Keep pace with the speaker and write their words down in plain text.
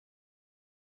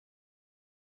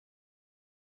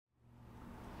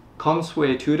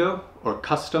Consuetudo, or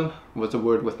custom, was a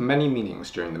word with many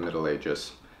meanings during the Middle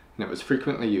Ages, and it was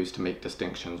frequently used to make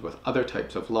distinctions with other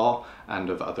types of law and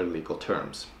of other legal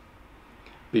terms.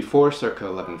 Before circa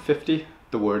 1150,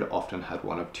 the word often had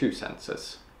one of two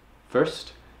senses.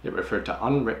 First, it referred to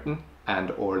unwritten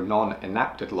and or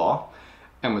non-enacted law,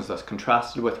 and was thus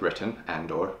contrasted with written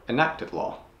and or enacted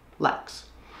law, lex.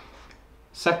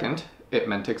 Second, it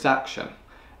meant exaction,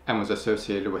 and was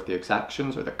associated with the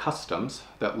exactions or the customs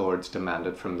that lords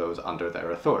demanded from those under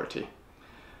their authority.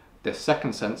 This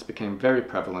second sense became very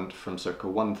prevalent from circa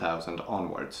 1000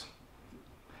 onwards.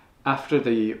 After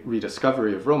the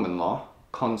rediscovery of Roman law,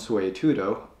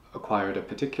 consuetudo acquired a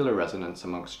particular resonance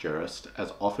amongst jurists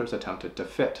as authors attempted to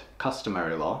fit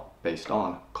customary law, based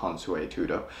on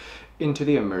consuetudo, into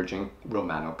the emerging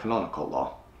Romano-canonical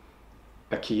law.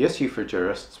 A key issue for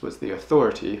jurists was the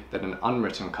authority that an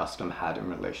unwritten custom had in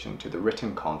relation to the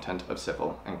written content of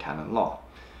civil and canon law.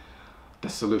 The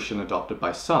solution adopted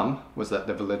by some was that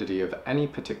the validity of any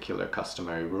particular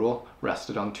customary rule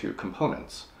rested on two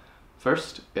components.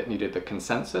 First, it needed the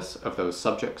consensus of those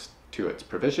subjects to its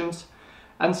provisions,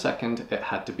 and second, it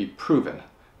had to be proven,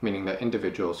 meaning that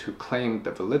individuals who claimed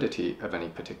the validity of any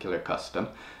particular custom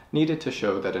needed to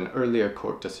show that an earlier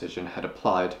court decision had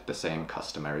applied the same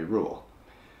customary rule.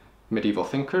 Medieval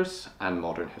thinkers and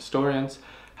modern historians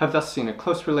have thus seen a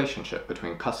close relationship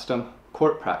between custom,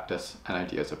 court practice, and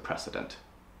ideas of precedent.